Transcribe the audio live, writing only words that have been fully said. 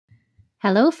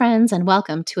Hello, friends, and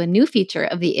welcome to a new feature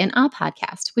of the In Awe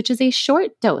podcast, which is a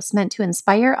short dose meant to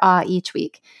inspire awe each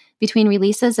week. Between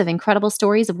releases of incredible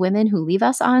stories of women who leave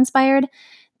us awe-inspired,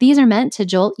 these are meant to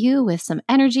jolt you with some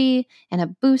energy and a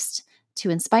boost to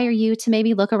inspire you to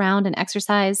maybe look around and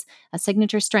exercise a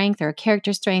signature strength or a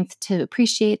character strength to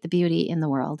appreciate the beauty in the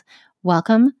world.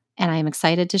 Welcome, and I am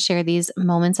excited to share these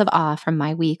moments of awe from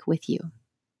my week with you.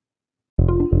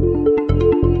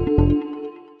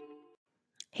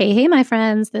 Hey, my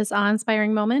friends. This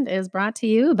awe-inspiring moment is brought to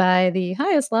you by the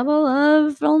highest level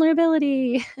of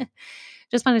vulnerability.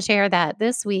 Just want to share that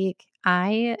this week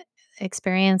I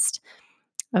experienced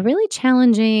a really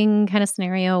challenging kind of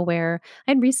scenario where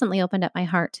I'd recently opened up my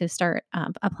heart to start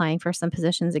applying for some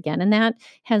positions again. And that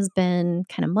has been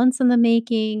kind of months in the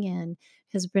making and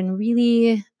has been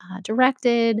really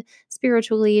directed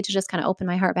spiritually to just kind of open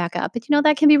my heart back up. But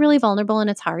that can be really vulnerable and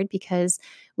it's hard because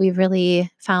we've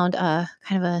really found a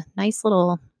kind of a nice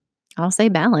little, I'll say,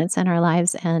 balance in our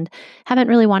lives and haven't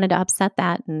really wanted to upset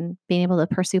that and being able to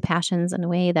pursue passions in a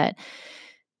way that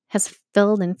has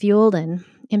filled and fueled and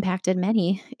impacted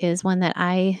many is one that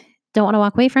I don't want to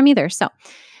walk away from either. So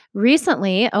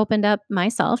recently opened up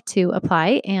myself to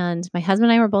apply, and my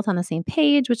husband and I were both on the same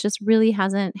page, which just really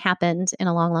hasn't happened in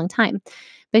a long, long time.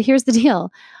 But here's the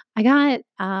deal. I got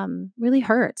really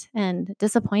hurt and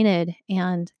disappointed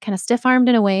and kind of stiff armed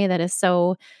in a way that is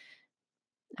so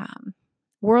um,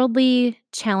 worldly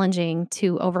challenging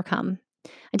to overcome.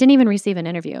 I didn't even receive an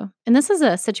interview. And this is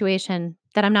a situation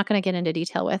that I'm not going to get into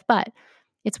detail with, but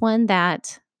it's one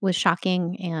that was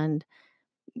shocking and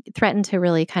threatened to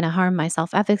really kind of harm my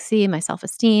self-efficacy, my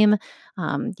self-esteem,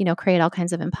 create all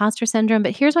kinds of imposter syndrome.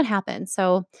 But here's what happened.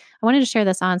 So I wanted to share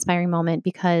this awe-inspiring moment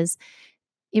because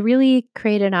it really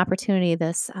created an opportunity,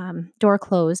 this door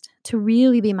closed, to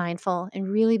really be mindful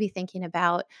and really be thinking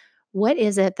about what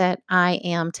is it that I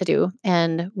am to do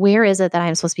and where is it that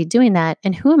I'm supposed to be doing that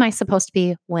and who am I supposed to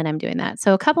be when I'm doing that.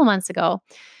 So a couple months ago,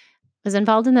 I was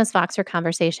involved in this Voxer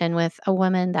conversation with a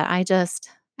woman that I just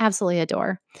absolutely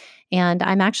adore. And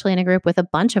I'm actually in a group with a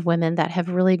bunch of women that have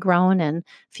really grown and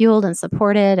fueled and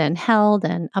supported and held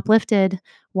and uplifted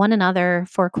one another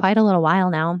for quite a little while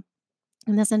now.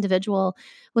 And this individual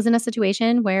was in a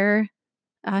situation where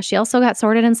she also got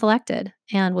sorted and selected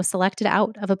and was selected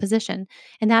out of a position.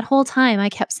 And that whole time I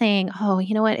kept saying, oh,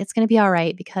 you know what? It's going to be all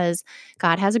right because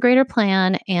God has a greater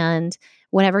plan and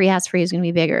whatever he has for you is going to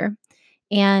be bigger.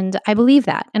 And I believe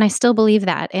that. And I still believe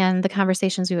that. And the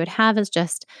conversations we would have is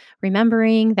just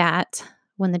remembering that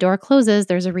when the door closes,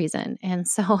 there's a reason. And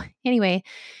so, anyway,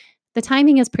 the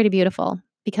timing is pretty beautiful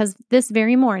because this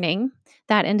very morning,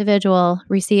 that individual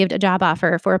received a job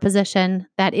offer for a position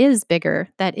that is bigger,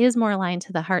 that is more aligned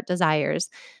to the heart desires,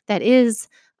 that is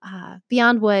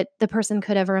beyond what the person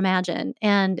could ever imagine.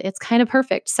 And it's kind of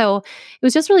perfect. So it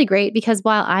was just really great because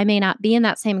while I may not be in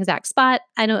that same exact spot,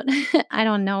 I don't I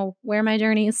don't know where my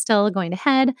journey is still going to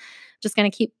head. I'm just going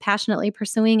to keep passionately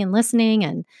pursuing and listening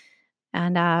and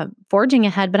forging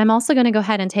ahead. But I'm also going to go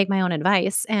ahead and take my own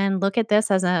advice and look at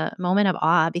this as a moment of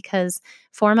awe because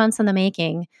 4 months in the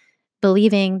making,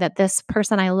 believing that this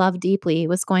person I love deeply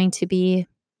was going to be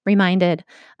reminded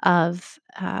of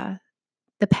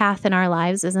the path in our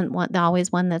lives isn't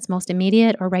always one that's most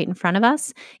immediate or right in front of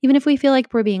us. Even if we feel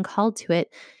like we're being called to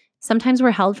it, sometimes we're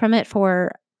held from it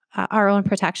for our own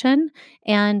protection.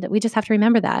 And we just have to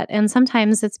remember that. And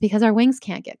sometimes it's because our wings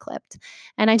can't get clipped.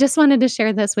 And I just wanted to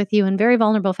share this with you in very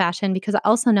vulnerable fashion because I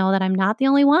also know that I'm not the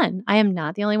only one. I am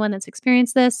not the only one that's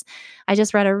experienced this. I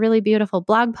just read a really beautiful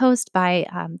blog post by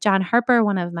John Harper,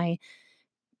 one of my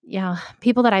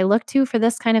people that I look to for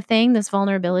this kind of thing, this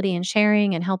vulnerability and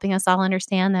sharing and helping us all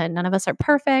understand that none of us are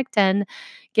perfect and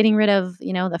getting rid of, the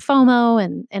FOMO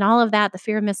and all of that, the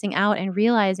fear of missing out and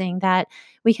realizing that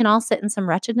we can all sit in some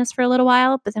wretchedness for a little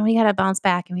while, but then we got to bounce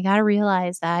back and we got to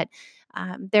realize that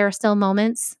there are still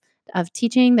moments of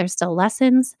teaching. There's still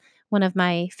lessons. One of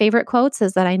my favorite quotes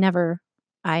is that I never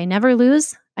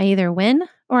lose. I either win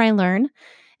or I learn.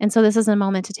 And so this is a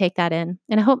moment to take that in.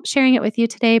 And I hope sharing it with you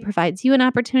today provides you an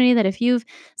opportunity that if you've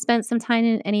spent some time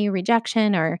in any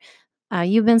rejection or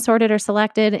you've been sorted or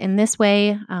selected in this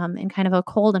way, in kind of a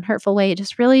cold and hurtful way,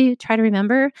 just really try to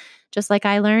remember, just like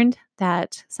I learned,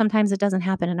 that sometimes it doesn't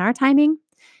happen in our timing.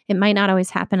 It might not always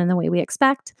happen in the way we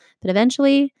expect, but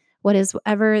eventually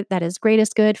whatever that is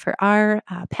greatest good for our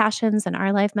passions and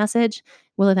our life message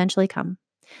will eventually come.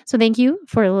 So thank you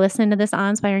for listening to this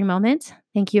awe-inspiring moment.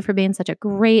 Thank you for being such a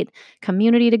great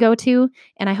community to go to.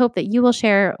 And I hope that you will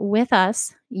share with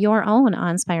us your own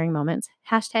awe-inspiring moments.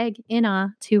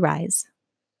 #InAwe2Rise.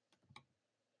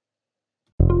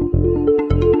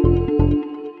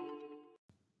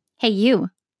 Hey, you.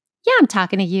 Yeah, I'm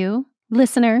talking to you,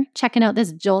 listener, checking out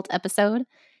this Jolt episode.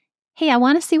 Hey, I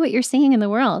want to see what you're seeing in the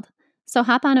world. So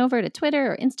hop on over to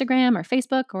Twitter or Instagram or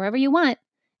Facebook or wherever you want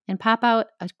and pop out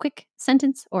a quick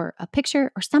sentence or a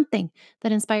picture or something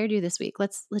that inspired you this week.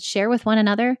 Let's share with one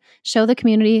another, show the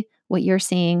community what you're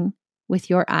seeing with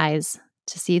your eyes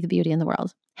to see the beauty in the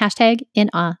world. Hashtag in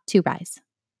awe to rise.